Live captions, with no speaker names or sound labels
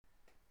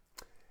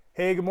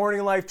Hey, good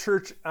morning, Life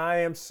Church. I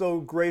am so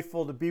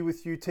grateful to be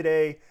with you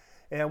today.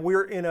 And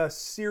we're in a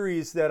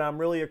series that I'm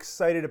really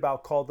excited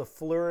about called The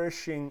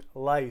Flourishing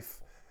Life.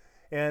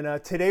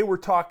 And today we're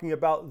talking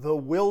about the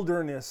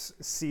wilderness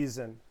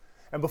season.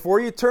 And before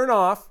you turn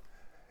off,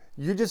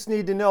 you just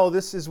need to know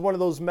this is one of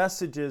those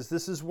messages,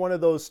 this is one of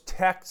those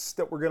texts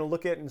that we're going to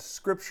look at in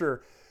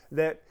Scripture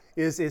that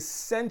is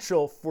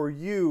essential for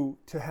you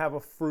to have a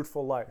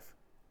fruitful life.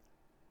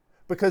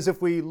 Because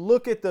if we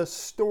look at the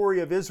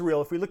story of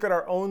Israel, if we look at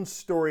our own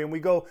story and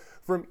we go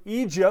from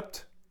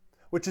Egypt,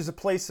 which is a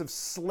place of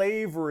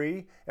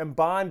slavery and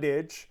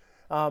bondage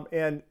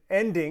and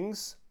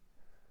endings,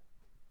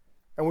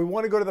 and we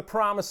want to go to the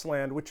promised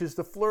land, which is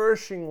the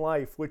flourishing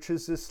life, which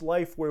is this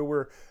life where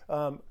we're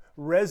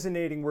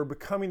resonating, we're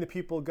becoming the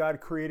people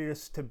God created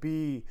us to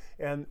be,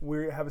 and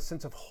we have a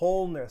sense of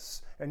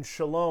wholeness and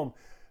shalom.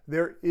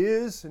 There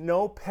is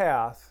no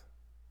path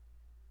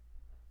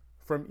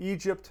from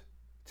Egypt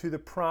to the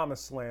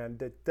promised land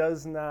that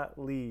does not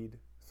lead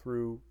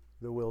through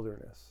the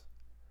wilderness.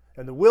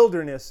 And the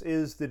wilderness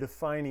is the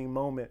defining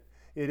moment.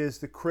 It is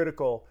the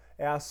critical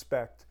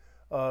aspect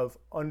of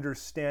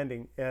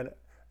understanding and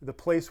the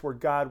place where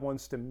God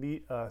wants to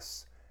meet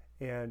us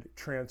and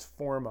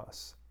transform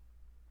us.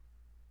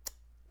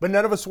 But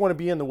none of us want to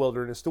be in the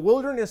wilderness. The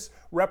wilderness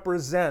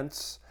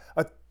represents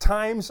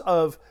times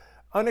of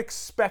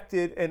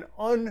unexpected and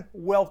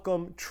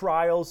unwelcome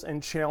trials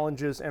and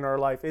challenges in our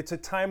life. It's a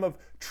time of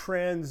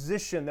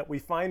transition that we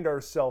find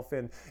ourselves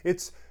in.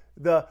 It's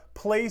the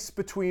place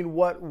between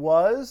what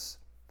was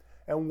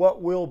and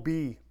what will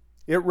be.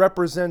 It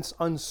represents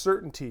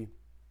uncertainty.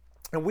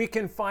 And we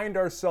can find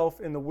ourselves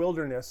in the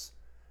wilderness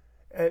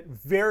at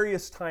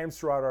various times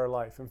throughout our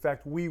life. In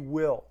fact, we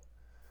will.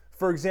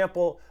 For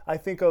example, I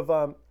think of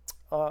a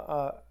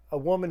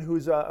woman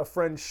who's a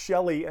friend,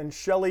 Shelley, and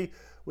Shelley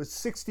was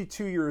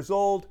 62 years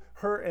old.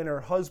 Her and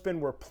her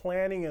husband were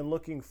planning and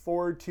looking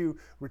forward to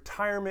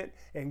retirement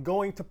and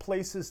going to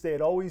places they had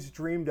always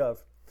dreamed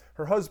of.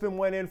 Her husband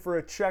went in for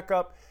a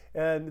checkup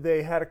and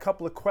they had a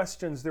couple of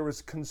questions. There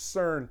was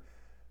concern.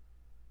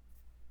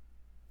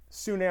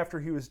 Soon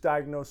after, he was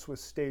diagnosed with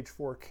stage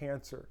 4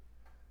 cancer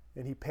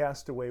and he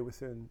passed away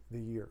within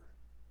the year.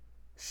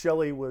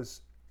 Shelley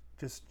was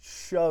just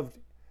shoved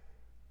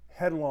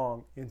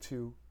headlong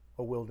into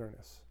a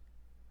wilderness.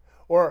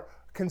 Or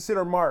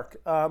consider Mark.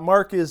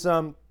 Mark is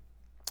a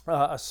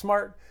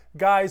smart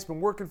guy. He's been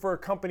working for a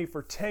company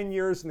for 10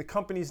 years and the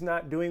company's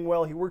not doing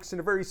well. He works in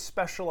a very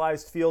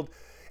specialized field.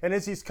 And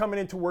as he's coming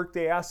into work,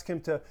 they ask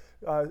him to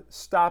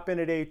stop in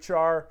at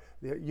HR,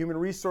 the Human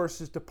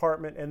Resources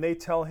Department, and they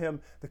tell him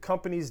the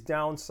company's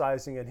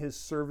downsizing and his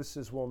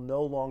services will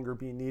no longer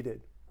be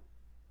needed.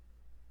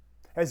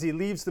 As he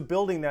leaves the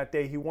building that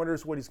day, he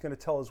wonders what he's going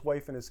to tell his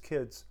wife and his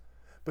kids,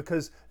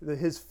 because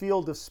his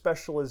field of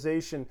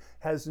specialization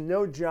has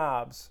no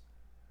jobs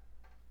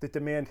that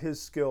demand his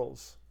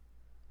skills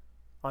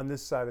on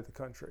this side of the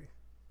country.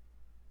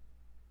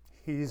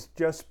 He's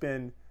just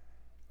been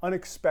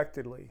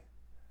unexpectedly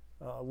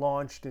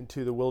launched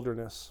into the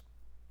wilderness.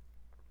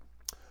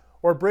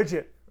 Or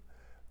Bridget.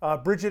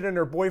 Bridget and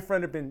her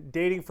boyfriend have been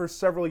dating for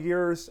several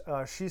years.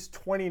 She's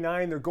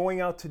 29. They're going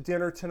out to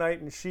dinner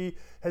tonight, and she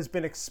has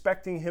been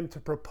expecting him to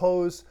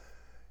propose.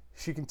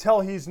 She can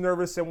tell he's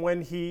nervous, and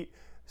when he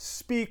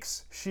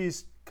speaks,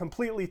 she's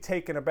completely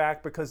taken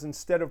aback because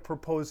instead of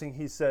proposing,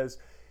 he says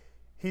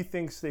he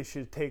thinks they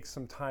should take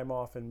some time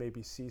off and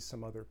maybe see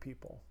some other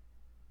people.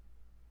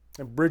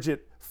 And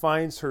Bridget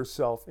finds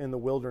herself in the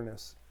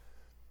wilderness.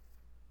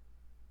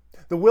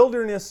 The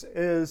wilderness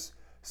is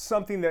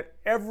something that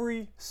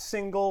every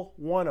single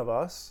one of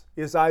us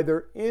is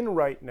either in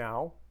right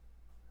now,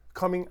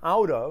 coming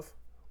out of,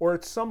 or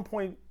at some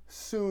point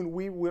soon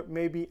we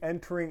may be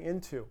entering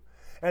into.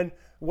 And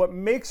what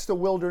makes the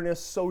wilderness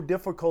so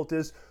difficult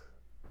is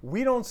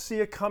we don't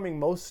see it coming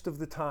most of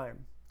the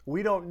time.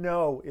 We don't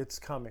know it's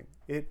coming.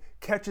 It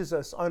catches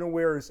us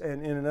unawares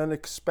and in an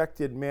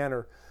unexpected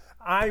manner.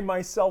 I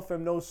myself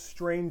am no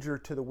stranger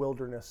to the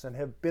wilderness and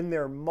have been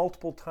there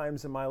multiple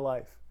times in my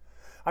life.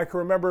 I can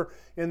remember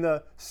in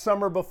the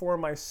summer before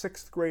my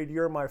 6th grade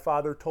year, my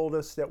father told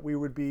us that we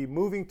would be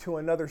moving to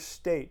another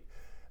state,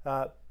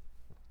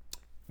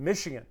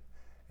 Michigan.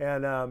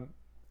 And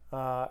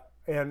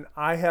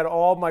I had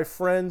all my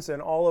friends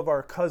and all of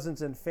our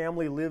cousins and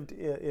family lived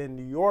in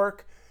New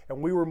York,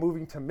 and we were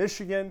moving to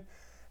Michigan.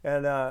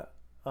 And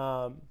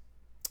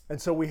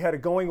so we had a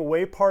going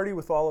away party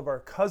with all of our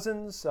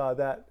cousins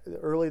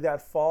early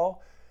that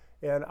fall.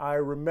 And I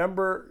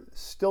remember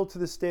still to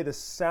this day the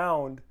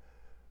sound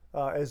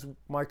as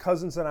my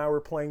cousins and I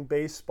were playing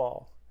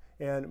baseball.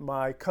 And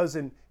my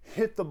cousin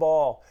hit the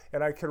ball.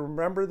 And I can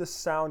remember the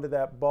sound of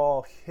that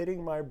ball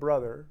hitting my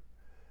brother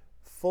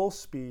full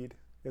speed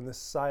in the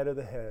side of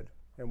the head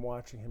and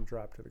watching him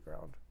drop to the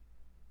ground.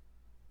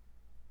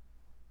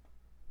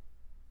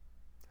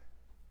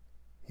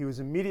 He was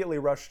immediately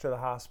rushed to the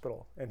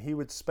hospital, and he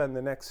would spend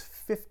the next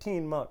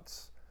 15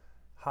 months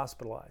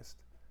hospitalized.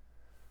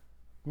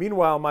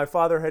 Meanwhile, my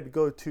father had to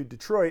go to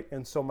Detroit,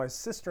 and so my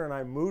sister and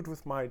I moved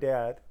with my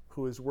dad,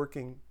 who was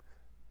working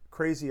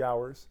crazy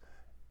hours,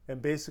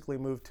 and basically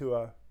moved to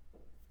a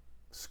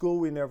school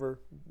we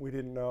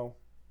didn't know,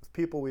 with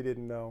people we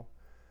didn't know.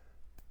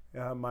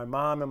 My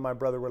mom and my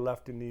brother were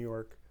left in New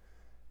York,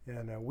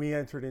 and we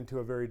entered into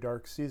a very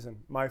dark season.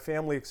 My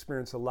family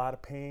experienced a lot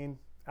of pain,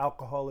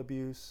 alcohol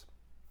abuse,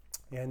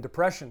 and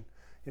depression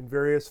in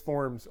various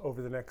forms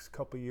over the next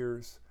couple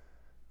years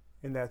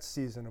in that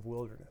season of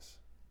wilderness.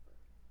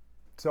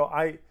 So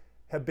I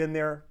have been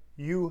there.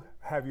 You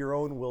have your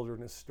own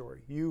wilderness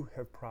story. You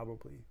have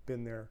probably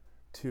been there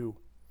too.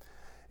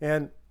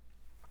 And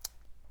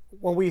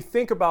when we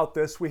think about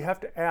this, we have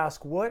to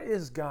ask, what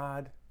is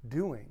God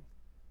doing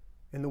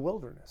in the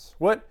wilderness?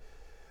 What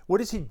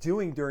is he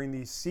doing during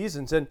these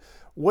seasons? And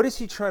what is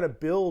he trying to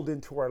build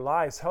into our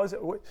lives?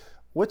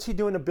 What's he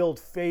doing to build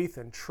faith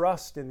and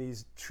trust in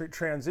these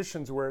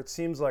transitions where it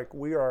seems like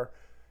we are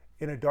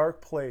in a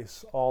dark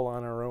place all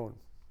on our own?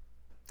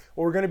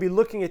 Well, we're going to be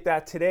looking at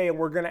that today, and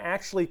we're going to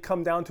actually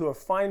come down to a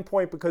fine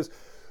point, because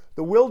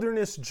the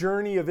wilderness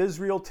journey of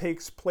Israel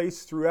takes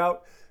place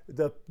throughout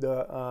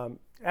the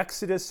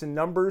Exodus and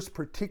Numbers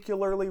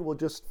particularly. We'll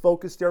just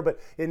focus there. But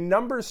in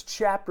Numbers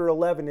chapter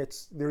 11,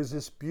 there's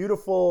this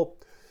beautiful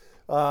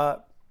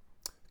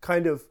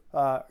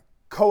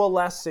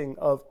coalescing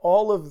of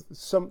all of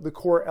the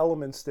core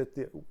elements that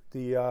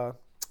the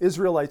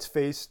Israelites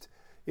faced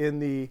in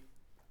the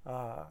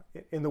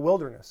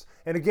wilderness.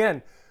 And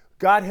again,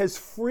 God has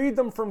freed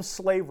them from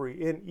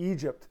slavery in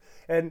Egypt,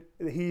 and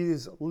he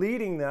is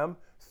leading them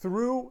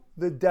through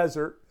the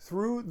desert,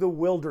 through the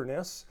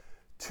wilderness,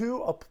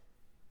 to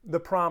the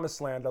promised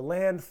land, a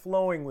land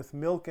flowing with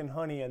milk and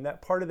honey. And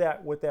that part of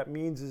that, what that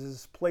means is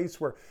this place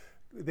where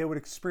they would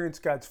experience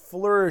God's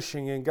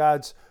flourishing and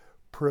God's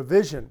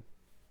provision.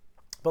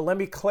 But let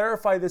me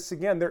clarify this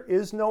again. There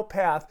is no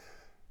path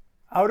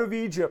out of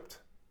Egypt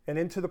and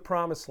into the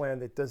promised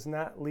land that does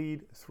not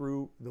lead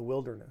through the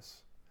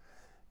wilderness.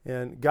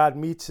 And God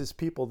meets his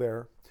people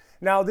there.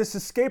 Now, this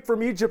escape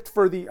from Egypt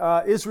for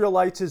the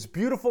Israelites is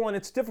beautiful, and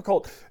it's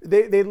difficult.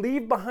 They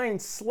leave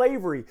behind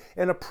slavery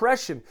and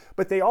oppression,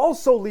 but they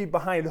also leave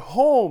behind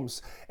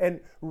homes and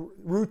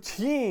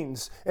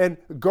routines and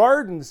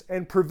gardens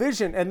and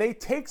provision, and they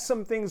take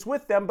some things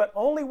with them, but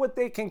only what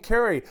they can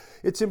carry.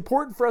 It's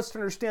important for us to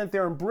understand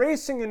they're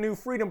embracing a new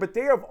freedom, but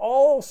they have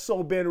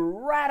also been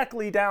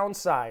radically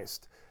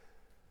downsized.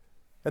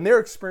 And they're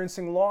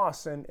experiencing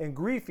loss and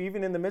grief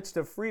even in the midst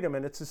of freedom,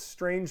 and it's a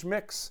strange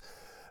mix.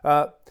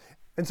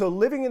 And so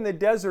living in the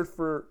desert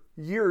for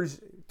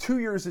years, 2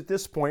 years at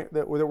this point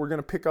that we're going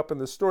to pick up in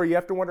the story, you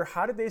have to wonder,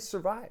 how did they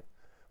survive?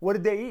 What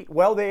did they eat?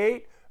 Well, they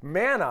ate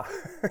manna.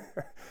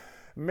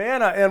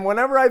 Manna. And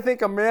whenever I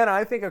think of manna,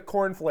 I think of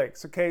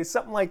cornflakes, okay?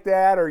 Something like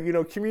that,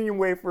 or, communion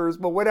wafers,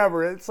 but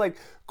whatever. It's like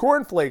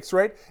cornflakes,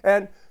 right?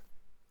 And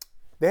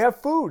they have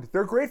food.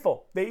 They're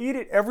grateful. They eat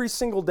it every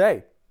single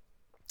day.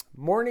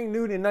 Morning,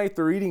 noon, and night,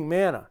 they're eating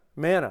manna.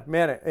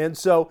 And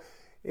so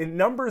in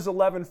Numbers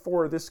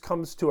 11:4, this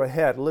comes to a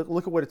head.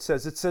 Look at what it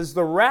says. It says,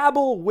 the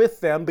rabble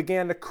with them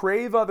began to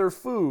crave other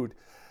food.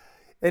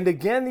 And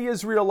again, the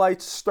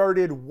Israelites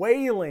started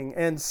wailing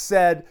and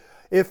said,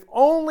 if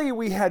only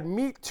we had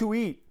meat to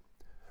eat.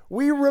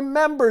 We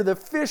remember the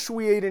fish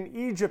we ate in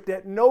Egypt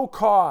at no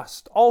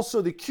cost.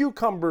 Also the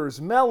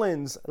cucumbers,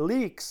 melons,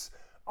 leeks,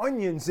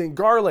 onions, and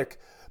garlic.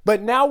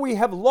 But now we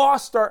have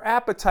lost our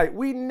appetite.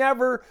 We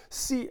never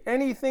see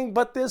anything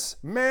but this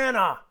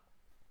manna.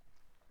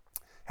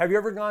 Have you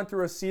ever gone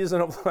through a season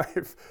of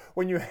life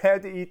when you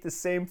had to eat the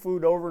same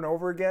food over and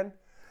over again?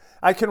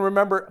 I can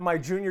remember my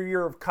junior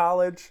year of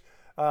college,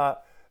 trying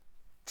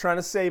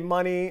to save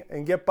money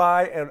and get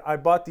by, and I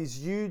bought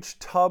these huge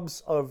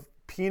tubs of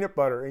peanut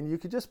butter, and you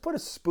could just put a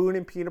spoon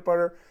in peanut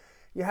butter.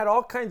 You had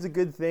all kinds of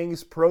good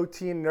things,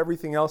 protein and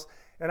everything else,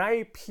 and I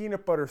ate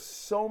peanut butter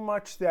so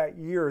much that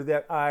year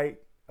that I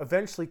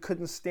eventually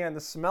couldn't stand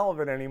the smell of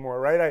it anymore,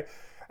 right?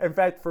 In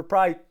fact, for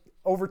probably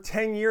over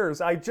 10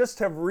 years, I just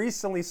have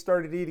recently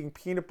started eating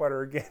peanut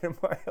butter again in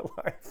my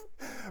life.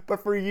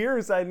 But for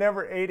years, I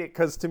never ate it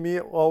because to me,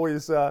 it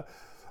always, I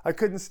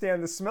couldn't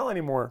stand the smell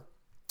anymore.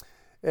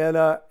 And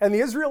the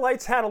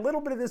Israelites had a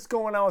little bit of this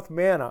going on with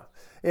manna.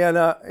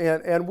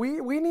 And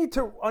we need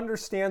to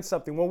understand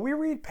something. When we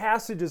read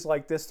passages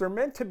like this, they're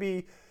meant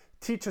to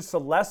teach us a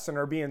lesson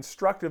or be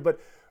instructive,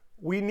 but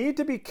we need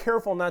to be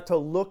careful not to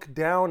look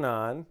down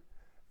on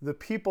the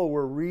people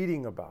we're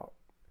reading about.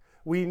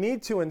 We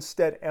need to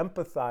instead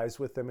empathize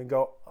with them and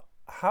go,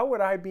 how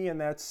would I be in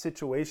that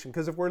situation?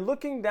 Because if we're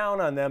looking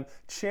down on them,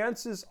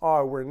 chances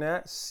are we're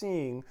not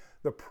seeing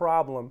the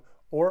problem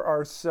or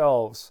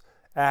ourselves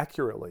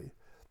accurately.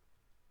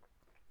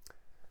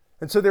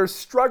 And so they're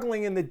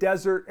struggling in the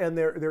desert, and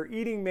they're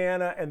eating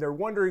manna, and they're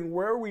wondering,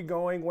 where are we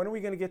going? When are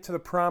we going to get to the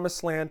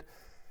promised land?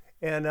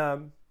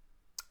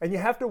 And you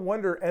have to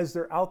wonder, as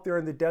they're out there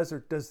in the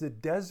desert, does the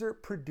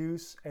desert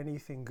produce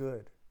anything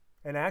good?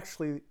 And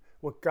actually,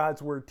 what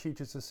God's word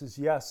teaches us is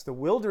yes, the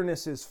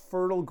wilderness is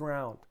fertile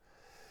ground.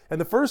 And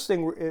the first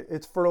thing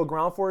it's fertile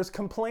ground for is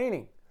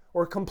complaining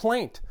or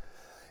complaint.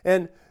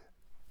 And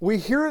we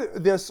hear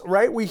this,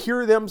 right? We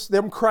hear them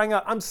crying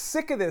out, I'm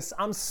sick of this.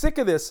 I'm sick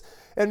of this.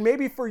 And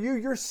maybe for you,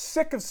 you're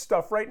sick of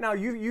stuff right now.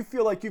 You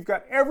feel like you've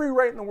got every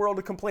right in the world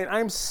to complain.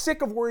 I'm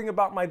sick of worrying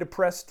about my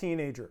depressed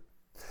teenager.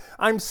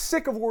 I'm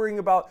sick of worrying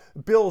about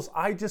bills.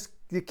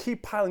 You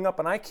keep piling up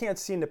and I can't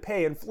seem to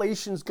pay.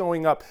 Inflation's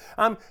going up.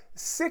 I'm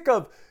sick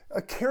of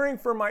caring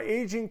for my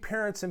aging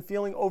parents and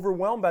feeling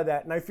overwhelmed by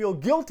that. And I feel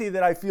guilty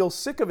that I feel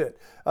sick of it,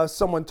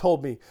 someone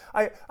told me.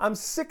 I'm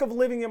sick of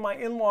living in my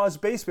in-laws'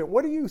 basement.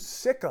 What are you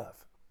sick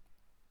of?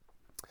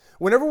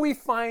 Whenever we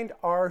find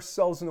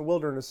ourselves in the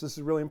wilderness, this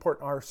is really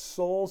important, our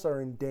souls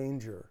are in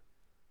danger.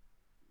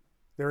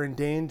 They're in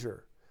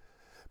danger.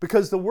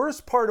 Because the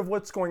worst part of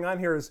what's going on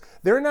here is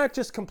they're not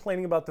just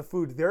complaining about the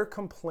food, they're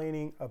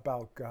complaining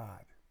about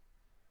God.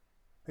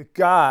 That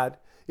God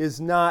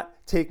is not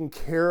taking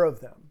care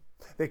of them.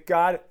 That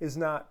God is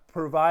not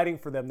providing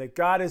for them. That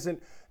God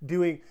isn't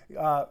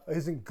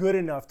good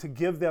enough to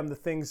give them the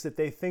things that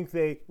they think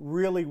they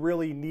really,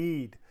 really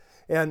need.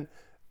 And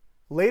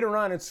later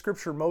on in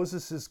Scripture,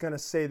 Moses is going to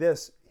say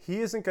this.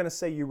 He isn't going to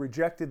say you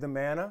rejected the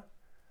manna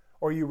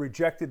or you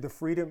rejected the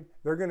freedom.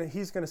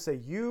 He's going to say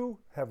you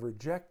have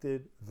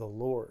rejected the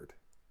Lord.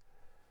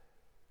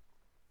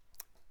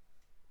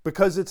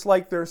 Because it's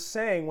like they're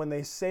saying when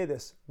they say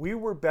this, we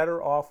were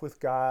better off with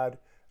God.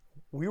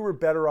 We were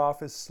better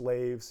off as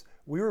slaves.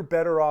 We were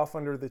better off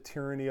under the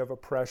tyranny of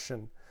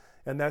oppression.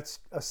 And that's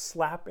a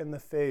slap in the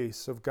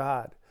face of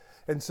God.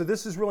 And so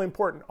this is really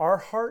important. Our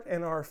heart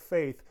and our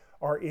faith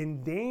are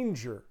in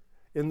danger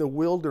in the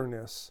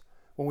wilderness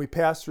when we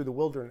pass through the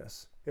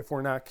wilderness if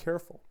we're not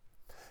careful.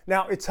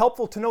 Now, it's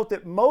helpful to note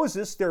that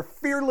Moses, their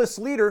fearless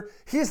leader,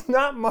 he's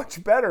not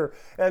much better.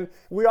 And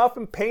we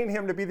often paint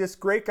him to be this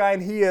great guy,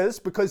 and he is,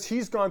 because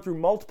he's gone through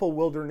multiple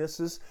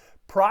wildernesses.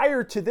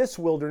 Prior to this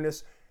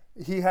wilderness,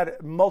 he had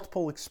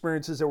multiple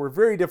experiences that were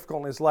very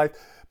difficult in his life.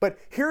 But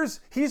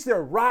he's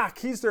their rock,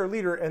 he's their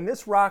leader, and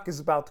this rock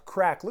is about to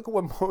crack. Look at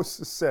what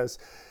Moses says.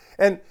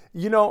 And,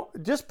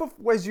 just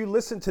as you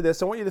listen to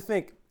this, I want you to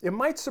think, it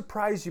might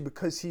surprise you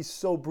because he's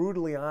so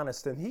brutally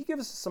honest. And he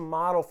gives us a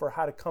model for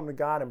how to come to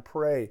God and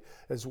pray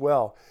as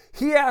well.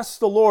 He asks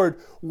the Lord,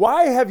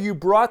 why have you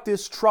brought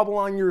this trouble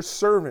on your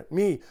servant,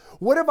 me?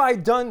 What have I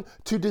done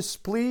to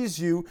displease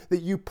you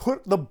that you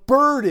put the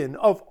burden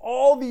of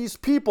all these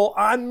people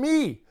on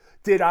me?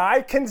 Did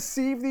I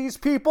conceive these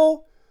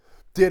people?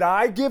 Did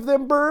I give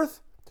them birth?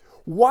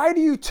 Why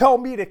do you tell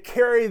me to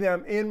carry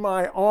them in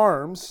my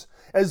arms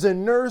as a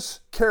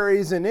nurse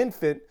carries an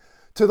infant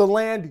to the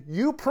land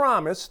you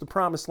promised, the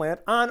promised land,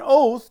 on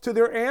oath to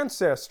their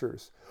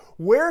ancestors?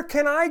 Where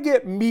can I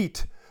get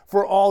meat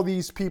for all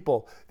these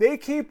people? They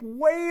keep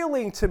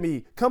wailing to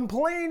me,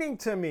 complaining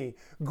to me,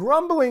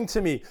 grumbling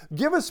to me.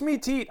 Give us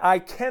meat to eat. I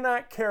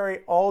cannot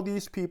carry all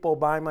these people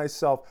by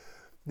myself.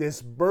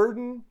 This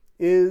burden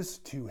is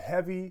too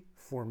heavy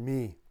for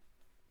me.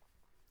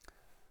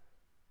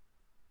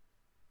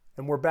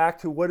 And we're back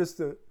to what is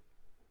the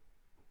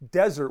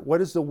desert,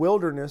 what is the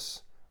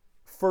wilderness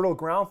fertile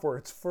ground for?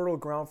 It's fertile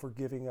ground for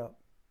giving up.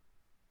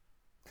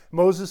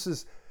 Moses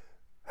is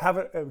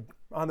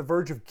on the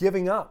verge of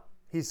giving up.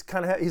 He's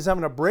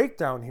having a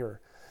breakdown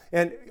here.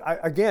 And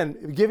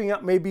again, giving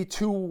up may be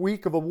too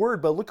weak of a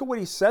word, but look at what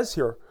he says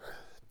here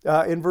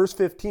in verse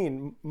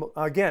 15.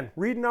 Again,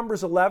 read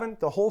Numbers 11.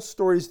 The whole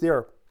story's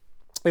there.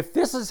 If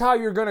this is how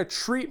you're going to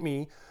treat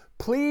me,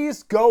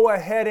 please go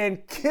ahead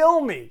and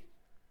kill me.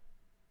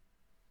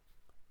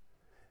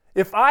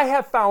 If I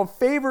have found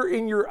favor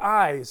in your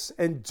eyes,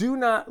 and do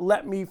not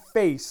let me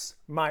face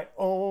my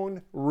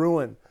own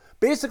ruin.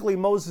 Basically,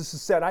 Moses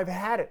has said, I've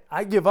had it.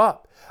 I give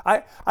up.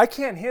 I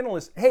can't handle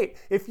this. Hey,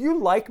 if you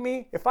like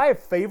me, if I have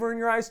favor in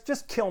your eyes,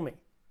 just kill me.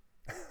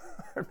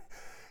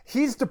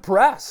 He's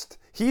depressed.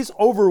 He's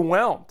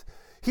overwhelmed.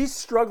 He's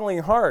struggling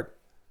hard.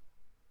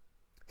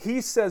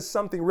 He says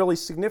something really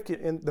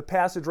significant in the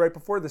passage right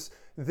before this.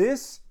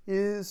 This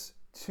is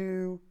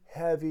too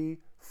heavy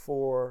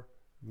for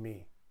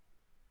me.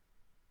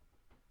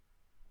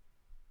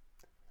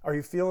 Are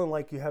you feeling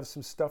like you have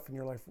some stuff in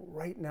your life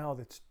right now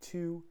that's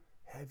too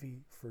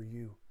heavy for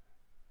you?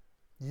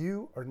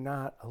 You are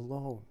not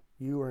alone.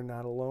 You are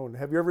not alone.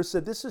 Have you ever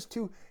said, this is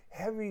too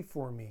heavy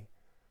for me?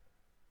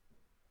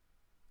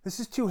 This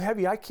is too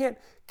heavy. I can't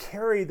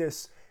carry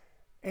this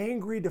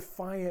angry,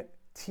 defiant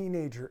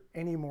teenager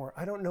anymore.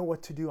 I don't know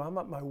what to do. I'm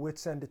at my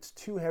wit's end. It's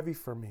too heavy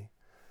for me.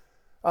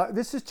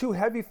 This is too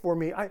heavy for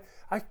me.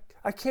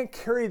 I can't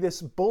carry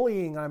this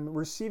bullying I'm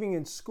receiving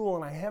in school,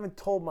 and I haven't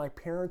told my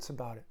parents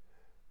about it.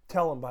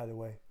 Tell them, by the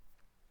way.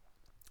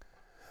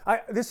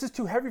 This is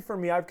too heavy for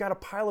me. I've got a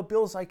pile of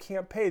bills I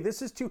can't pay.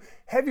 This is too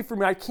heavy for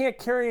me. I can't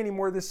carry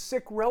anymore this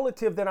sick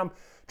relative that I'm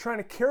trying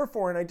to care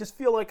for, and I just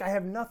feel like I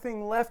have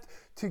nothing left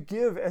to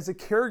give as a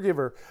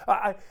caregiver.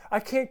 I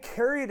can't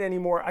carry it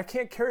anymore. I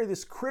can't carry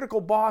this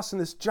critical boss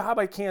and this job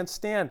I can't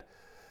stand.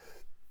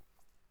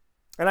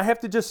 And I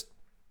have to just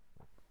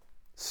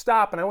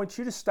stop, and I want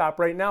you to stop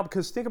right now,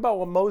 because think about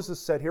what Moses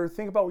said here.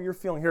 Think about what you're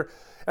feeling here.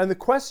 And the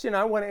question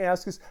I want to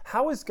ask is,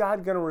 how is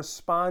God going to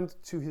respond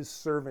to his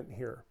servant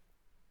here?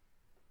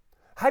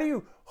 How do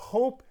you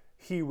hope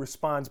he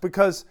responds,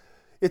 because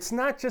it's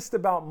not just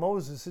about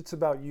Moses, it's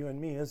about you and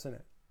me, isn't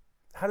it?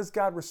 How does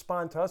God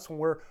respond to us when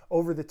we're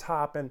over the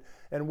top and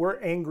we're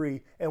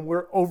angry and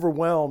we're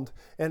overwhelmed?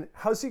 And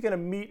how's he going to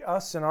meet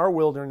us in our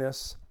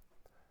wilderness?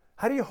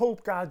 How do you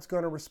hope God's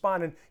going to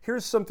respond? And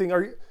here's something.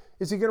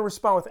 Is he going to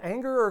respond with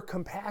anger or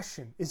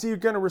compassion? Is he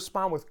going to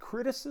respond with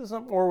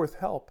criticism or with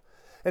help?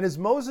 And as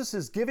Moses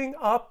is giving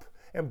up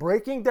and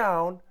breaking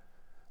down,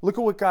 look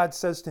at what God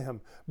says to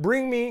him.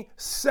 Bring me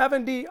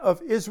 70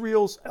 of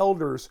Israel's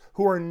elders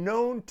who are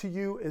known to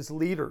you as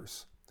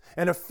leaders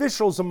and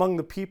officials among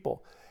the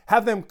people.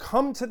 Have them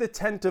come to the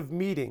tent of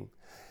meeting,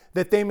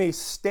 that they may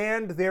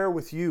stand there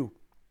with you.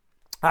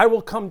 I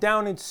will come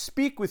down and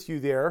speak with you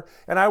there,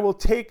 and I will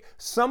take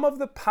some of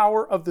the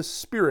power of the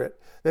Spirit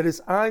that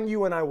is on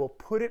you, and I will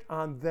put it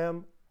on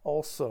them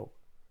also.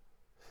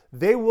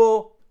 They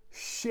will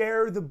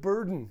share the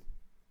burden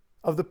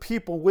of the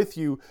people with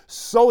you,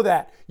 so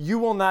that you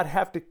will not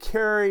have to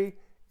carry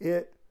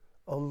it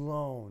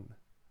alone.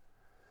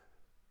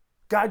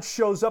 God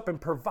shows up and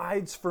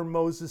provides for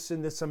Moses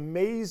in this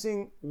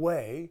amazing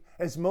way.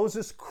 As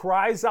Moses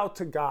cries out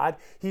to God,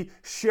 he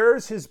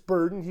shares his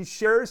burden, he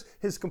shares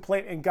his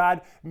complaint, and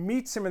God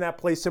meets him in that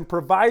place and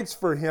provides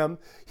for him.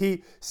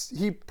 He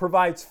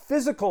provides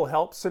physical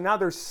help. So now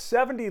there's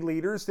 70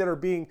 leaders that are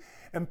being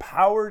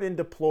empowered and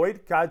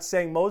deployed. God's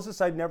saying,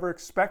 Moses, I never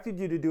expected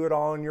you to do it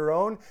all on your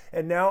own,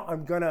 and now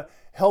I'm going to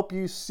help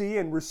you see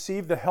and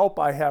receive the help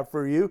I have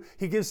for you.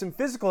 He gives him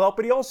physical help,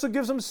 but he also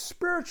gives them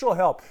spiritual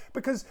help,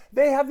 because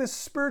they have this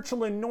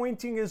spiritual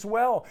anointing as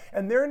well,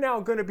 and they're now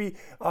going to be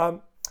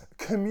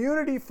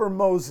community for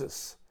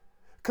Moses,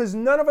 because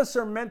none of us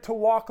are meant to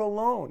walk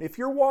alone. If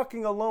you're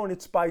walking alone,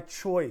 it's by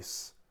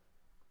choice,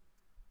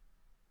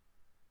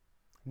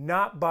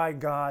 not by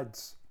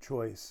God's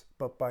choice,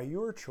 but by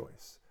your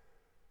choice.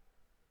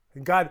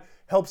 And God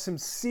helps him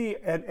see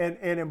and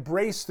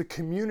embrace the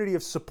community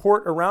of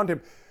support around him.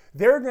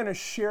 They're going to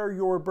share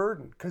your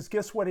burden, because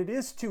guess what? It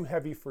is too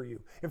heavy for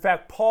you. In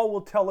fact, Paul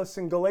will tell us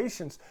in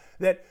Galatians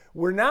that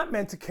we're not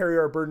meant to carry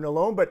our burden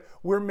alone, but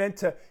we're meant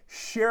to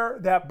share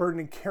that burden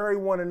and carry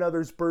one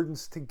another's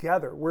burdens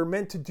together. We're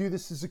meant to do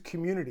this as a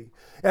community.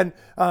 And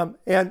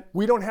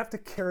we don't have to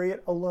carry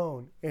it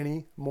alone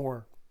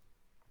anymore.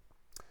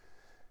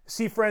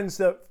 See, friends,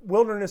 the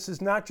wilderness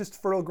is not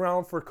just fertile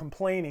ground for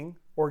complaining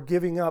or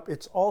giving up.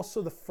 It's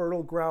also the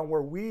fertile ground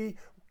where we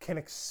can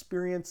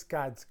experience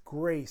God's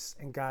grace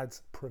and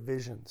God's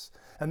provisions.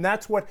 And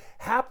that's what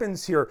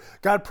happens here.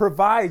 God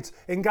provides,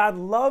 and God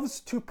loves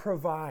to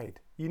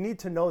provide. You need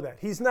to know that.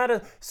 He's not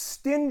a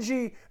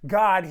stingy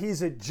God.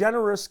 He's a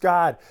generous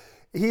God.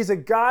 He's a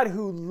God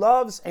who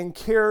loves and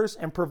cares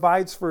and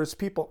provides for his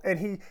people. And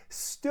he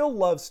still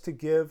loves to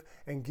give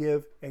and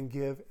give and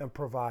give and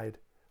provide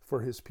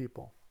for his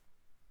people.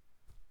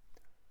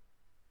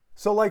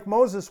 So like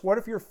Moses, what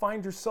if you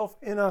find yourself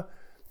in a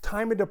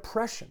time of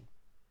depression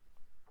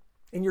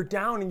and you're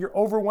down and you're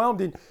overwhelmed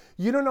and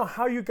you don't know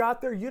how you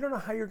got there, you don't know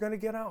how you're going to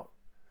get out,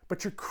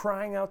 but you're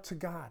crying out to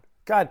God.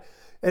 God,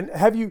 and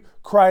have you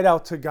cried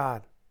out to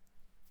God?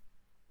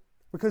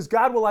 Because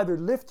God will either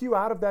lift you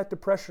out of that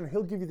depression, or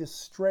he'll give you the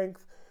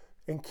strength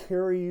and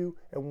carry you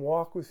and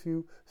walk with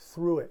you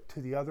through it to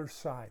the other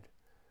side.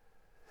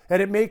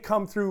 And it may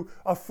come through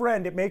a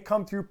friend. It may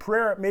come through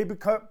prayer. It may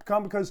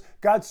come because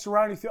God's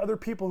surrounding you with other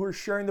people who are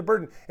sharing the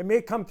burden. It may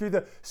come through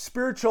the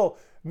spiritual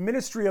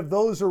ministry of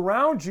those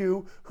around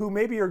you who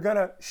maybe are going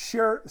to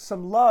share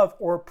some love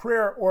or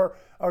prayer, or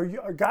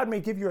God may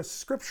give you a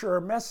scripture or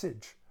a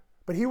message,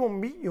 but he will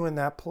meet you in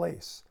that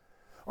place.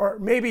 Or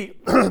maybe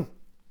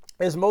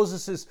as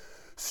Moses is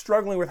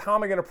struggling with, how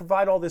am I going to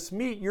provide all this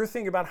meat? You're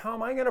thinking about, how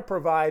am I going to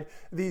provide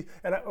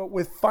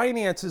with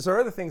finances or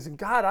other things? And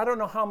God, I don't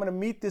know how I'm going to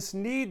meet this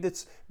need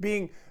that's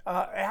being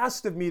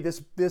asked of me,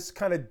 this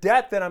kind of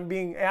debt that I'm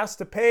being asked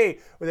to pay,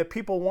 or that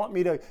people want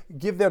me to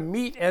give them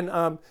meat.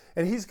 And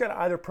he's going to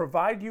either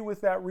provide you with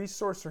that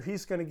resource, or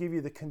he's going to give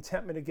you the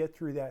contentment to get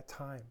through that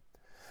time.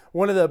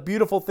 One of the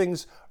beautiful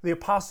things the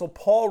Apostle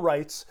Paul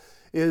writes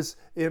is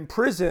in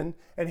prison,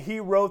 and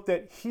he wrote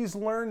that he's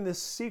learned this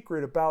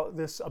secret about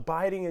this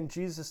abiding in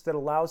Jesus that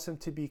allows him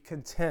to be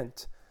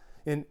content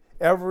in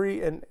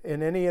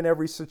any and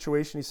every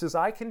situation. He says,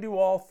 I can do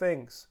all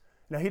things.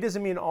 Now, he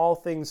doesn't mean all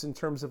things in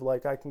terms of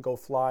like I can go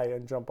fly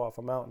and jump off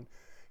a mountain.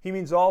 He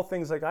means all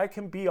things like I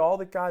can be all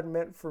that God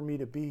meant for me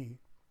to be.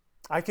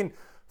 I can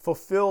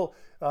fulfill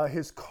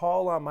his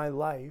call on my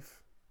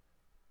life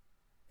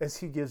as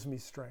he gives me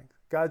strength.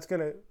 God's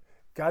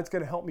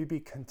gonna help me be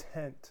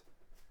content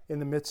in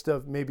the midst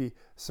of maybe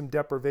some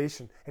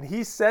deprivation. And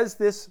he says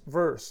this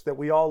verse that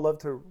we all love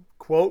to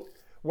quote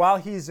while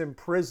he's in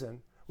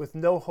prison with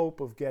no hope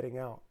of getting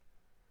out.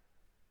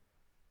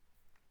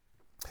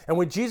 And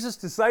when Jesus'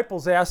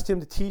 disciples asked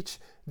him to teach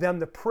them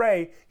to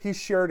pray, he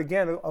shared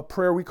again a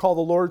prayer we call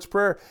the Lord's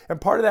Prayer.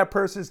 And part of that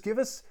prayer says, give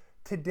us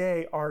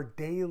today our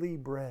daily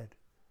bread.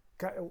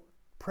 God,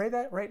 pray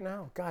that right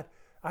now. God,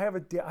 I have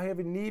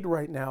a need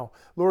right now.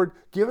 Lord,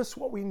 give us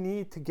what we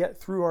need to get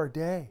through our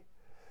day.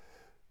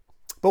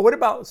 But what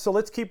about, so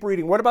let's keep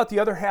reading. What about the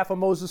other half of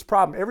Moses'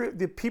 problem?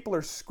 The people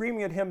are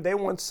screaming at him. They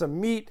want some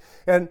meat,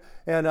 and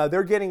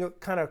they're getting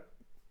kind of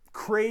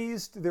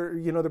crazed.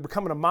 They're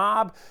becoming a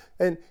mob.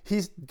 And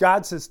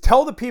God says,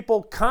 tell the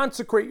people,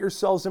 consecrate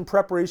yourselves in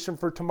preparation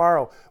for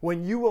tomorrow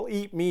when you will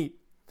eat meat.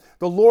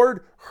 The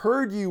Lord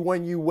heard you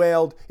when you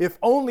wailed, if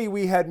only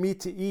we had meat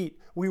to eat.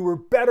 We were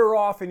better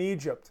off in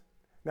Egypt.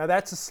 Now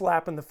that's a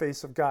slap in the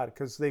face of God,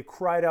 because they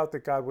cried out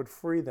that God would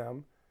free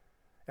them.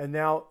 And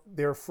now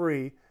they're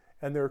free.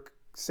 And they're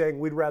saying,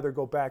 we'd rather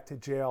go back to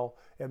jail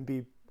and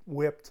be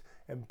whipped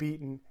and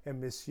beaten and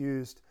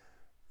misused.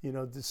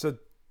 So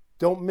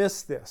don't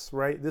miss this,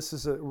 right? This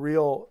is a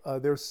real,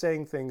 they're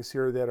saying things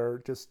here that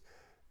are just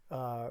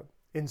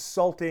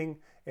insulting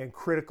and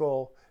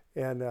critical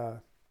and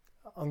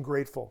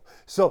ungrateful.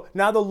 So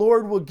now the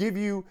Lord will give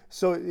you,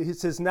 so he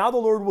says, now the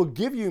Lord will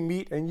give you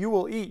meat and you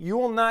will eat. You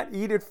will not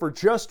eat it for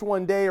just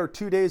 1 day or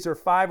 2 days or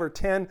 5 or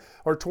 10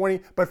 or 20,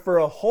 but for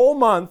a whole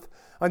month,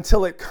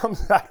 until it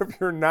comes out of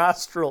your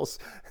nostrils.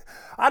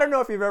 I don't know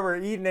if you've ever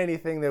eaten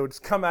anything that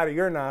would come out of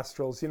your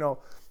nostrils.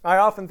 I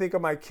often think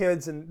of my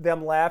kids and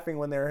them laughing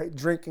when they're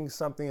drinking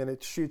something and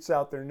it shoots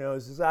out their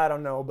noses. I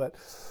don't know, but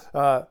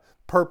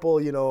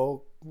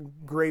purple,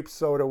 grape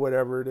soda,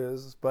 whatever it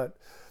is. But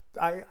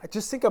I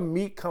just think of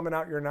meat coming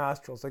out your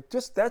nostrils.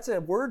 That's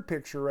a word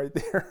picture right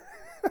there.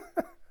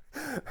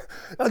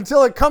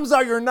 Until it comes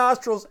out your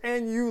nostrils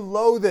and you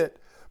loathe it,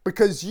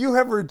 because you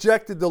have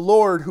rejected the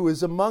Lord who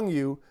is among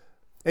you,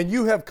 and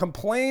you have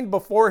complained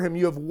before him,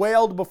 you have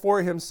wailed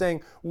before him,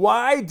 saying,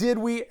 why did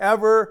we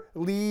ever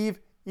leave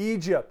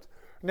Egypt?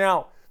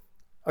 Now,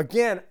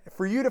 again,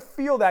 for you to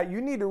feel that, you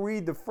need to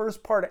read the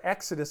first part of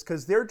Exodus,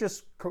 because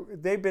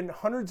they've been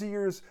hundreds of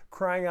years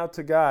crying out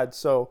to God.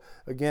 So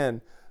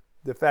again,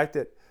 the fact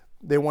that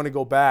they want to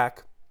go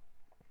back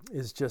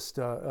is just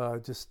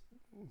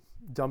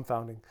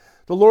dumbfounding.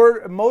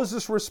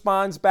 Moses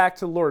responds back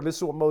to the Lord. This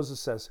is what Moses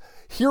says.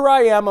 Here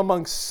I am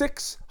among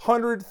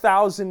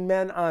 600,000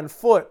 men on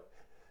foot.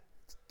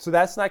 So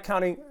that's not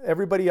counting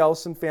everybody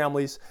else and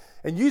families.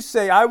 And you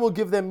say, I will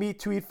give them meat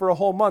to eat for a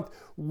whole month.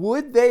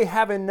 Would they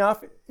have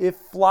enough if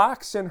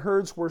flocks and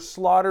herds were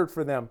slaughtered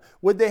for them?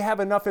 Would they have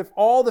enough if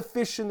all the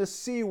fish in the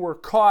sea were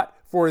caught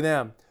for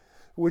them?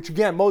 Which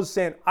again, Moses is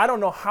saying, I don't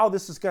know how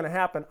this is going to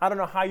happen. I don't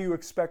know how you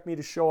expect me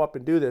to show up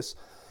and do this.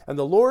 And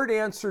the Lord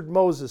answered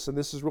Moses, and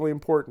this is really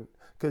important,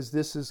 because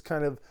this is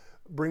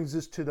brings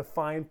us to the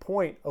fine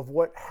point of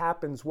what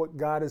happens, what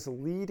God is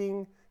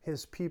leading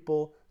his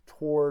people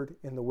toward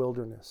in the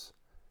wilderness.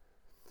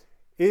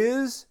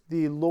 Is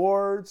the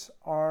Lord's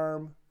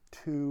arm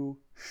too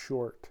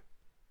short?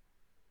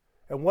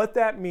 And what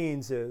that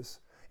means is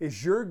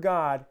your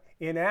God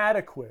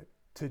inadequate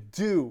to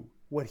do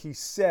what he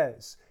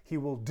says he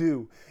will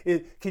do?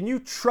 Can you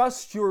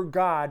trust your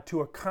God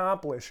to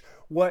accomplish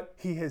what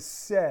he has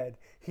said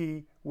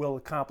he will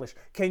accomplish?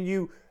 Can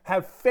you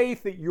have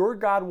faith that your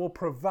God will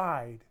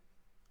provide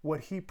what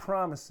he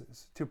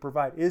promises to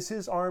provide? Is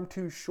his arm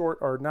too short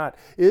or not?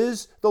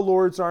 Is the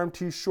Lord's arm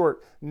too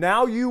short?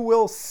 Now you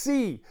will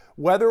see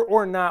whether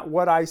or not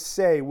what I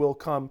say will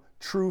come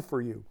true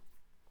for you.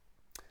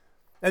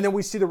 And then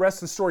we see the rest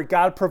of the story.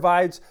 God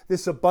provides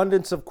this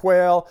abundance of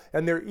quail,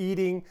 and they're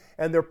eating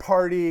and they're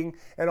partying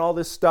and all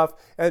this stuff.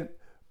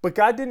 But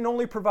God didn't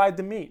only provide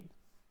the meat.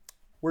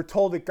 We're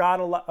told that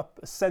God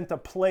sent a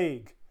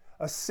plague,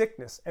 a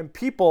sickness, and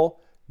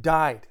people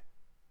died.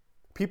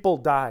 People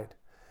died.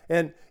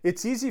 And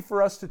it's easy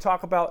for us to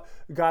talk about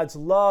God's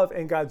love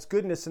and God's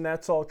goodness, and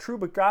that's all true,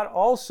 but God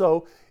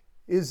also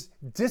is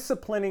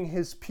disciplining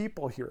his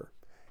people here.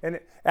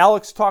 And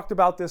Alex talked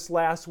about this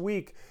last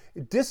week.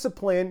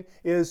 Discipline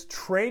is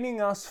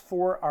training us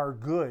for our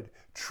good,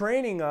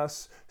 training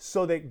us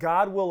so that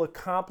God will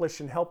accomplish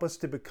and help us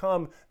to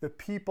become the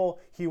people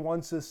he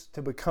wants us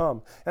to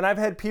become. And I've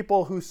had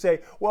people who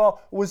say,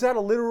 well, was that a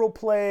literal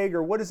plague,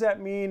 or what does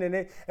that mean?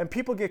 And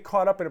people get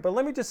caught up in it. But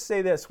let me just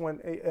say this,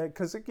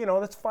 because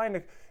that's fine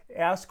to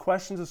ask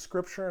questions of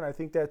Scripture, and I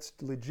think that's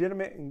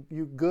legitimate and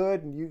you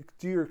good, and you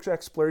do your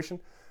exploration.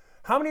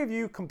 How many of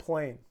you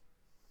complain?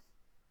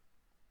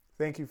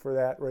 Thank you for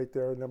that right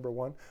there, number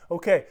one.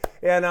 Okay,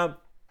 and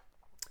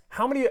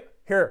how many,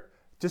 here,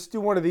 just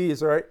do one of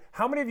these, all right?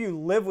 How many of you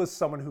live with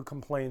someone who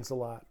complains a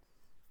lot?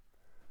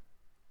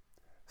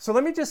 So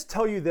let me just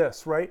tell you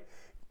this, right?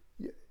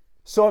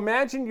 So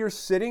imagine you're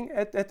sitting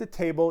at the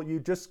table, you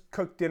just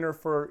cooked dinner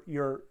for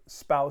your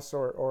spouse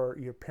or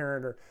your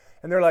parent,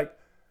 and they're like,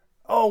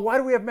 oh, why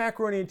do we have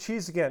macaroni and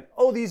cheese again?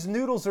 Oh, these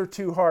noodles are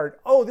too hard.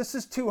 Oh, this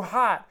is too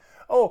hot.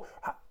 Oh,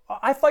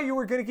 I thought you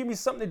were going to give me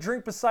something to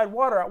drink beside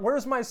water.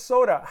 Where's my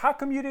soda? How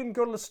come you didn't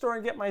go to the store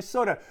and get my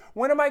soda?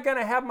 When am I going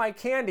to have my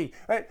candy?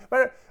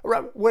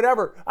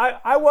 Whatever.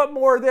 I want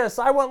more of this.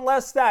 I want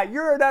less that.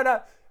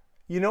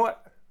 You know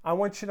what? I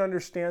want you to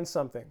understand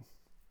something.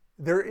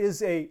 There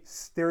is a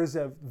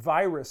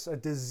virus, a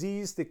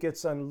disease that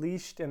gets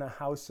unleashed in a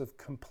house of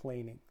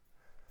complaining.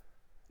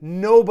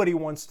 Nobody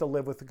wants to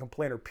live with a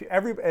complainer.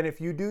 And if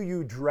you do,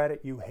 you dread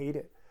it. You hate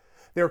it.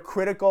 They're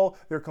critical,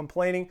 they're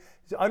complaining.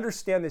 To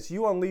understand this,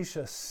 you unleash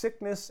a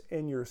sickness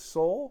in your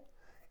soul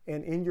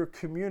and in your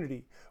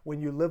community when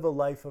you live a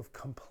life of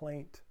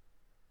complaint.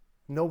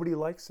 Nobody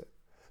likes it.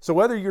 So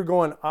whether you're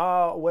going,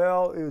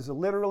 well, it was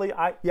literally,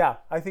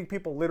 I think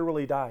people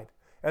literally died.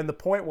 And the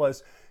point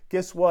was,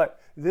 guess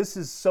what? This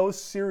is so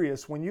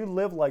serious. When you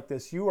live like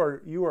this, you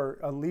are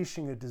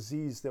unleashing a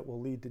disease that will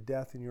lead to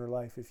death in your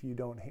life if you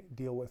don't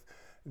deal with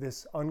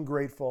this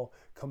ungrateful,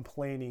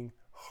 complaining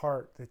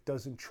heart that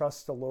doesn't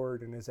trust the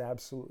Lord and is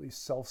absolutely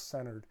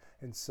self-centered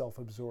and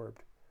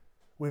self-absorbed.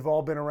 We've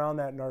all been around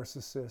that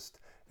narcissist,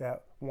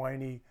 that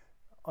whiny,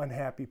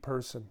 unhappy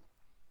person.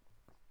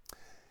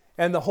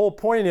 And the whole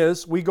point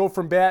is we go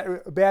from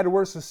bad to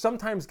worse. So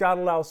sometimes God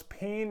allows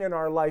pain in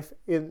our life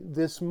in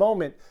this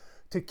moment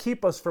to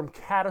keep us from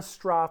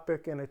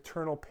catastrophic and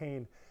eternal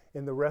pain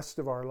in the rest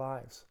of our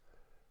lives.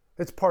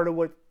 It's part of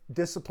what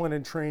discipline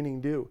and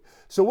training do.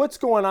 So what's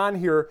going on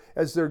here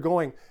as they're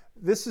going?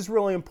 This is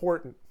really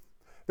important.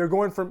 They're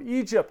going from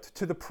Egypt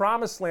to the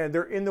promised land.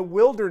 They're in the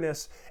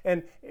wilderness.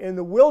 And in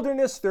the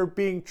wilderness,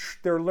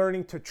 they're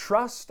learning to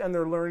trust and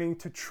they're learning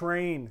to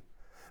train.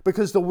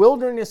 Because the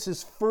wilderness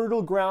is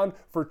fertile ground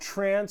for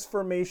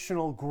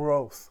transformational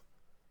growth.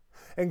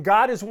 And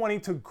God is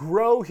wanting to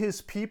grow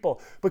his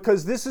people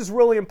because this is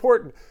really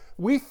important.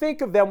 We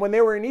think of them when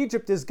they were in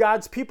Egypt as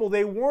God's people.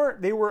 They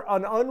weren't. They were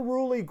an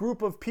unruly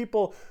group of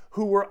people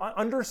who were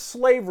under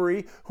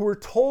slavery, who were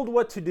told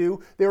what to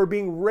do. They were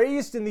being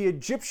raised in the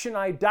Egyptian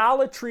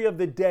idolatry of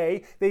the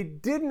day. They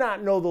did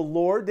not know the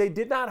Lord. They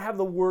did not have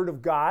the word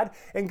of God.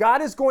 And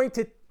God is going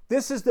to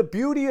This is the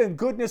beauty and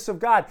goodness of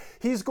God.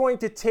 He's going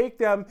to take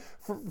them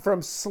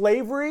from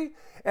slavery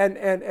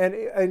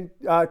and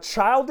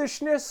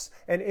childishness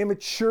and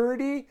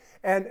immaturity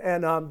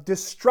and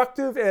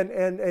destructive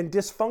and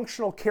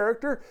dysfunctional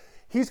character.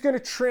 He's going to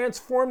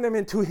transform them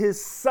into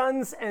his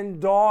sons and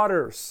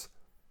daughters,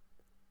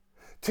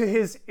 to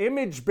his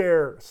image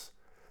bearers,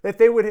 that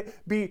they would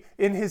be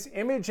in his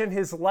image and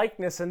his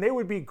likeness, and they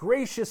would be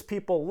gracious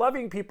people,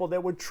 loving people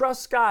that would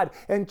trust God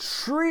and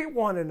treat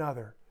one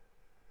another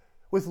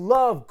with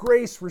love,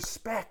 grace,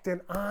 respect,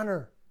 and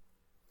honor,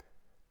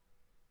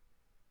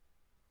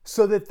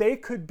 so that they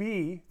could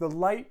be the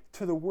light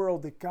to the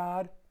world that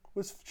God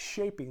was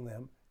shaping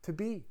them to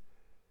be.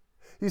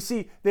 You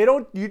see,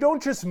 you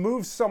don't just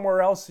move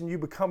somewhere else and you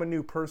become a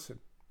new person,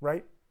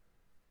 right?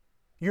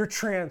 You're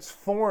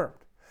transformed.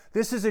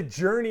 This is a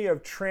journey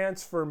of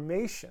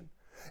transformation.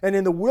 And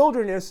in the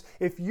wilderness,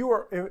 if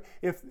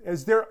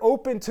as they're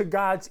open to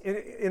God's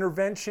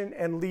intervention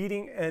and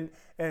leading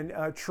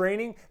and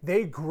training,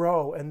 they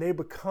grow and they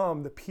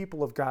become the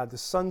people of God, the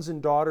sons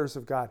and daughters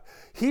of God.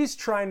 He's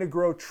trying to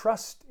grow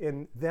trust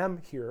in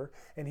them here,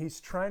 and he's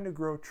trying to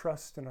grow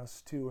trust in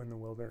us too in the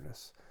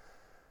wilderness.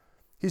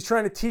 He's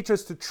trying to teach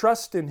us to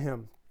trust in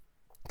him,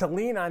 to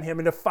lean on him,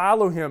 and to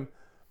follow him,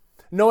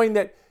 knowing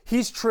that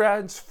he's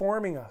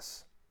transforming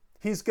us.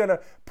 He's going to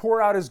pour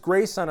out his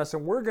grace on us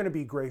and we're going to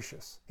be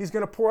gracious. He's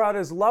going to pour out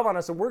his love on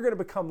us and we're going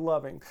to become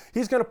loving.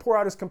 He's going to pour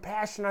out his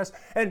compassion on us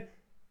and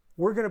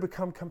we're going to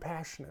become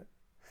compassionate.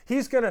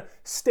 He's going to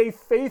stay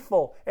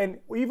faithful, and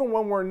even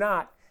when we're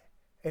not,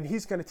 and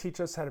he's going to teach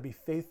us how to be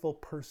faithful,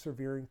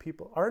 persevering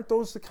people. Aren't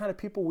those the kind of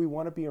people we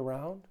want to be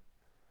around?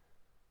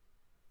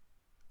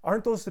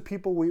 Aren't those the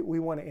people we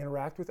want to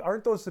interact with?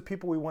 Aren't those the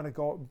people we want to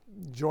go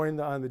join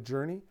on the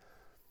journey?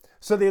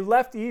 So they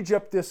left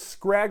Egypt, this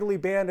scraggly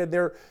band, and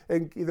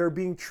they're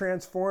being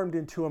transformed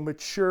into a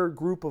mature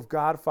group of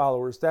God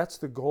followers. That's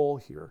the goal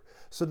here.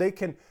 So they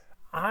can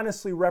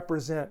honestly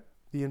represent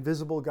the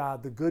invisible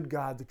God, the good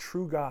God, the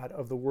true God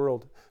of the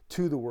world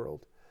to the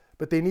world.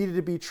 But they needed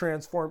to be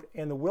transformed,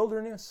 and the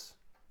wilderness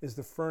is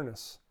the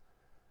furnace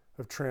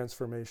of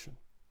transformation.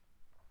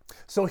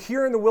 So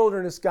here in the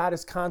wilderness, God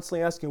is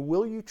constantly asking,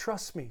 will you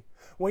trust me?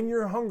 When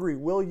you're hungry,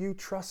 will you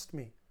trust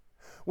me?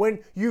 When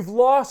you've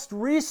lost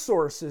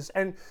resources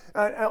and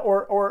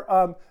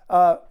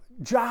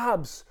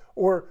jobs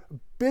or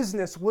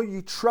business, will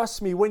you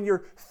trust me? When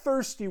you're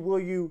thirsty, will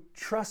you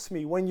trust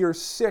me? When you're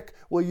sick,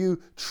 will you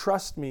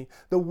trust me?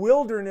 The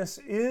wilderness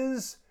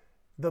is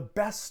the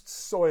best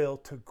soil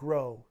to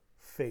grow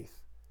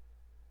faith.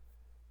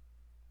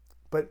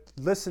 But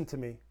listen to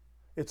me,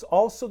 it's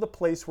also the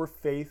place where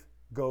faith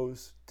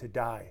goes to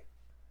die.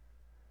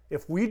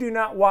 If we do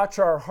not watch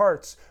our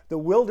hearts, the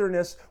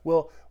wilderness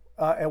will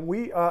and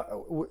we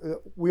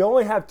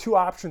only have two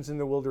options in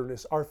the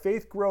wilderness. Our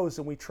faith grows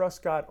and we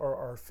trust God, or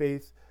our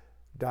faith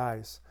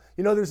dies.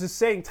 You know, there's this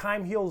saying,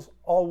 time heals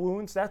all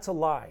wounds. That's a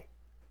lie.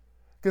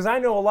 Because I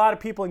know a lot of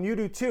people, and you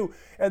do too,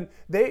 and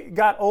they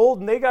got old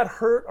and they got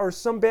hurt or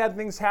some bad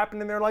things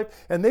happened in their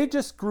life, and they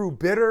just grew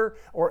bitter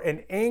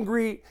and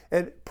angry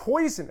and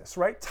poisonous,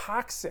 right?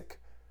 Toxic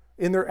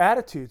in their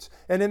attitudes.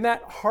 And in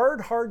that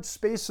hard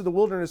space of the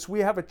wilderness, we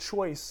have a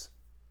choice.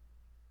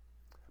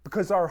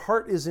 Because our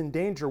heart is in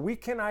danger. We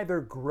can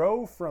either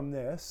grow from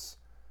this,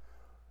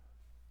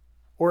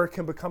 or it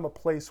can become a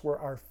place where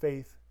our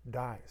faith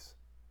dies.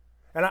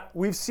 And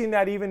we've seen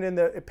that even in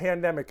the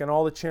pandemic and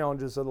all the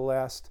challenges of the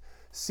last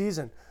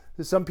season.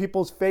 Some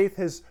people's faith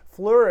has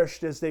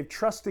flourished as they've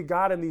trusted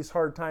God in these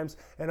hard times,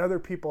 and other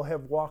people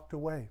have walked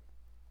away.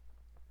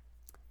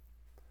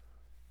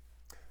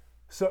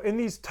 So in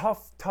these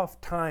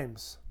tough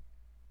times,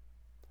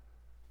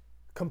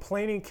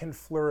 complaining can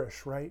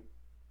flourish, right?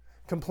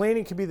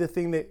 Complaining can be the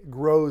thing that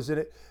grows, and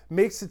it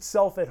makes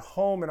itself at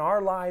home in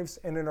our lives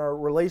and in our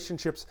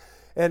relationships,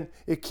 and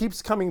it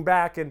keeps coming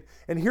back. And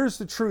here's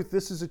the truth.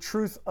 This is a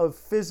truth of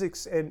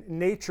physics and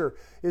nature,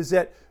 is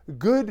that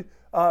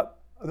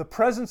the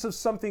presence of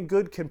something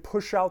good can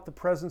push out the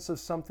presence of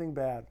something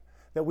bad,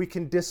 that we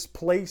can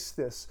displace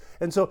this.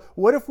 And so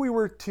what if we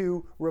were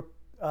to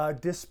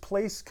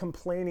displace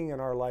complaining in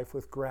our life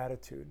with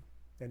gratitude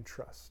and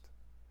trust?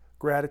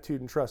 Gratitude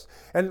and trust.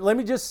 And let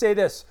me just say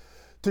this.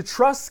 To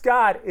trust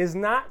God is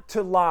not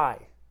to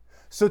lie.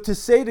 So to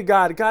say to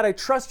God, God, I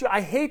trust you.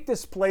 I hate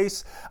this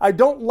place. I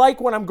don't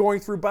like what I'm going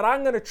through, but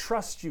I'm going to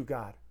trust you,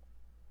 God.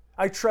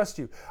 I trust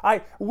you.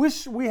 I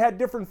wish we had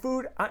different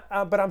food,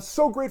 but I'm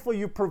so grateful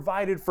you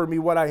provided for me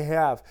what I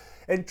have.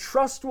 And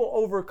trust will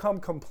overcome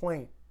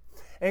complaint.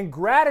 And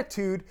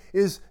gratitude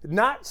is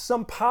not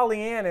some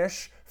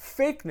Pollyannish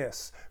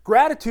fakeness.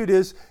 Gratitude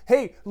is,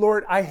 hey,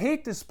 Lord, I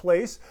hate this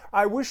place.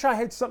 I wish I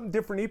had something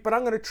different to eat, but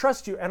I'm going to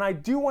trust you. And I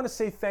do want to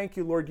say thank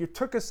you, Lord. You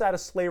took us out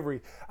of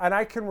slavery. And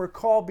I can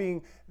recall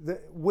being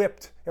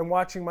whipped and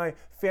watching my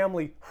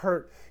family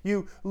hurt.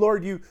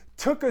 Lord, you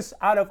took us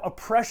out of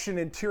oppression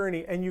and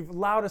tyranny, and you've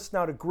allowed us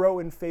now to grow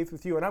in faith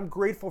with you. And I'm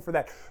grateful for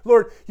that.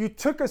 Lord, you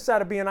took us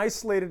out of being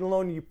isolated and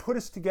alone, and you put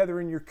us together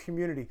in your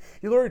community.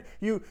 Lord,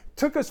 you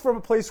took us from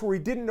a place where we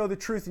didn't know the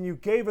truth, and you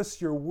gave us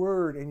your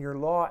word and your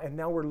law, and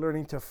now we're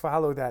learning to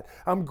follow that.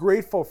 I'm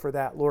grateful for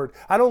that, Lord.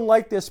 I don't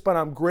like this, but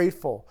I'm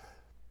grateful.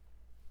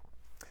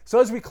 So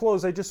as we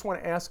close, I just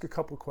want to ask a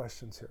couple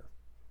questions here.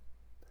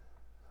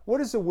 What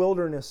is the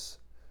wilderness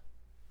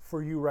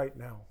for you right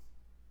now?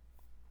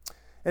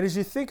 And as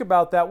you think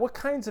about that, what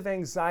kinds of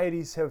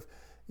anxieties have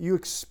you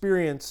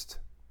experienced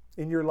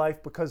in your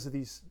life because of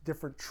these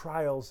different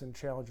trials and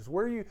challenges?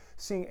 Where are you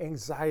seeing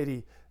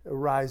anxiety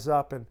rise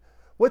up? And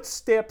what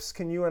steps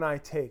can you and I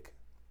take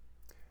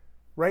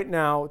right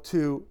now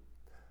to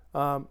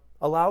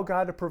allow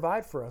God to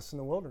provide for us in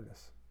the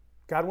wilderness?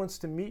 God wants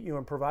to meet you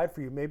and provide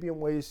for you, maybe in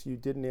ways you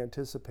didn't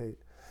anticipate.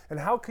 And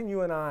how can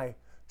you and I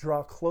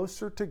draw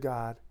closer to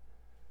God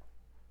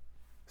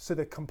so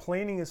that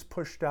complaining is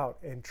pushed out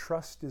and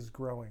trust is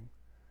growing,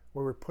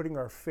 where we're putting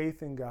our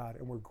faith in God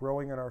and we're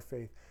growing in our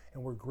faith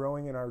and we're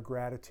growing in our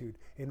gratitude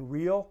in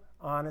real,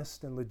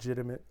 honest, and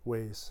legitimate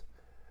ways?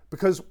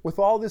 Because with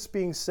all this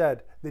being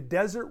said, the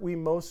desert we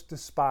most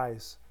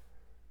despise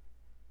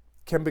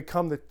can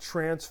become the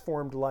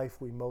transformed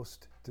life we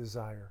most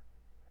desire.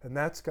 And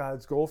that's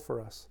God's goal for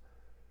us.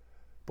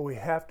 But we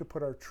have to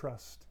put our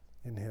trust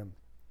in Him.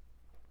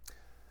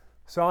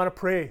 So I want to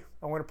pray.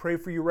 I want to pray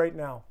for you right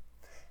now.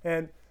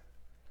 And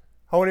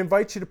I want to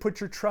invite you to put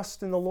your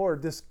trust in the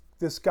Lord,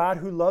 this God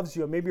who loves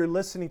you. Maybe you're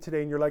listening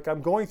today and you're like,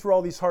 I'm going through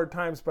all these hard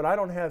times, but I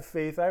don't have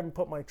faith. I haven't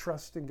put my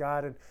trust in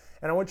God. And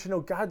I want you to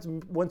know God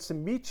wants to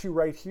meet you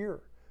right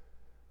here.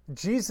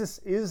 Jesus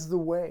is the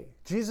way.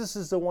 Jesus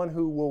is the one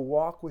who will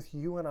walk with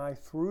you and I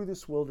through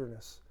this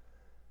wilderness.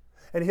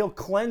 And He'll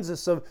cleanse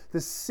us of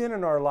the sin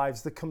in our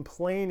lives, the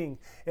complaining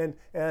and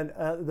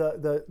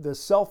the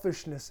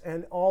selfishness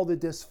and all the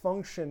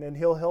dysfunction. And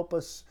He'll help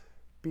us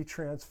be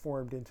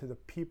transformed into the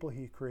people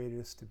He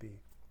created us to be.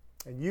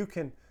 And you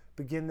can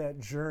begin that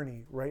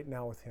journey right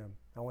now with Him.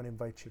 I want to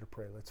invite you to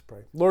pray. Let's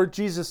pray. Lord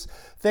Jesus,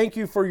 thank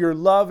you for your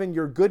love and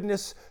your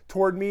goodness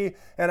toward me.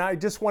 And I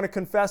just want to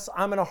confess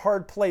I'm in a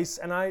hard place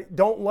and I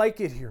don't like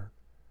it here.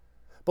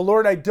 But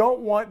Lord, I don't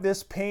want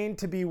this pain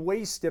to be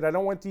wasted. I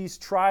don't want these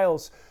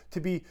trials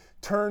to be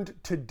turned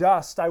to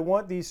dust. I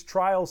want these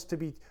trials to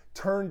be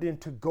turned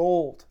into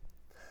gold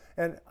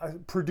and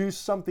produce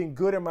something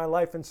good in my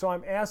life. And so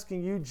I'm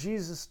asking you,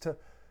 Jesus, to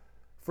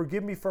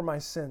forgive me for my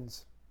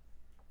sins.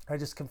 I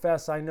just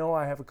confess, I know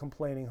I have a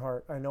complaining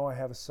heart. I know I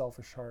have a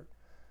selfish heart.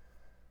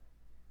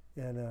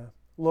 And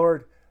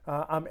Lord,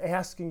 I'm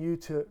asking you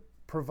to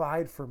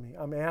provide for me.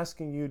 I'm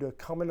asking you to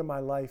come into my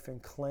life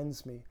and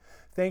cleanse me.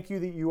 Thank you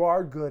that you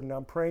are good, and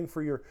I'm praying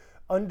for your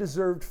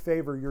undeserved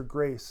favor, your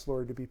grace,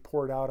 Lord, to be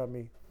poured out on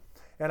me.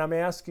 And I'm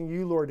asking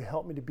you, Lord, to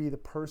help me to be the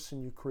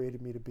person you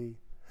created me to be.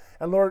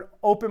 And Lord,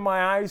 open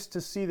my eyes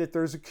to see that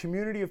there's a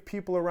community of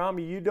people around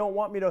me. You don't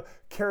want me to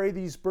carry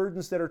these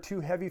burdens that are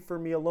too heavy for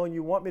me alone.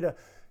 You want me to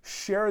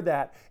share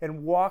that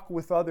and walk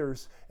with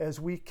others as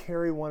we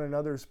carry one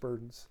another's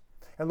burdens.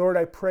 And Lord,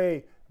 I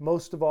pray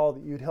most of all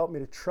that you'd help me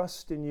to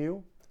trust in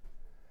you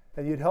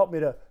and you'd help me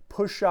to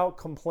push out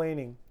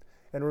complaining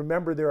and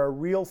remember there are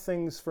real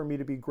things for me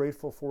to be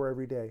grateful for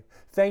every day.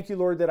 Thank you,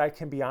 Lord, that I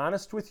can be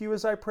honest with you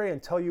as I pray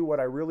and tell you what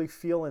I really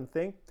feel and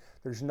think.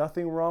 There's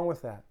nothing wrong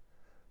with that.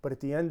 But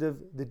at the end of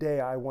the day,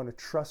 I want to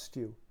trust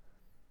you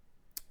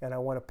and I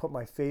want to put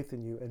my faith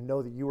in you and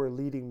know that you are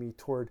leading me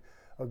toward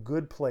a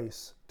good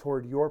place,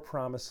 toward your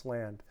promised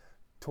land,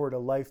 toward a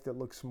life that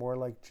looks more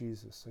like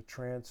Jesus, a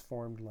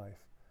transformed life,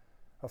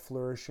 a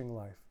flourishing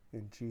life.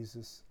 In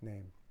Jesus'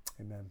 name,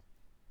 amen.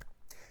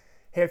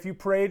 Hey, if you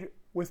prayed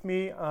with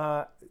me,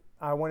 I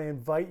want to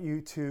invite you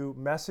to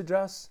message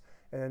us,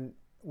 and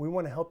we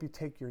want to help you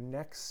take your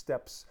next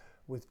steps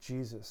with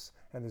Jesus.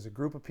 And there's a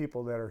group of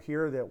people that are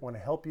here that want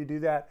to help you do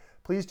that.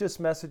 Please just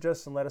message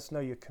us and let us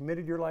know you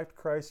committed your life to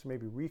Christ,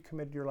 maybe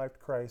recommitted your life to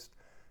Christ,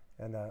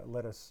 and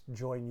let us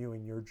join you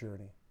in your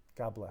journey.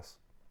 God bless.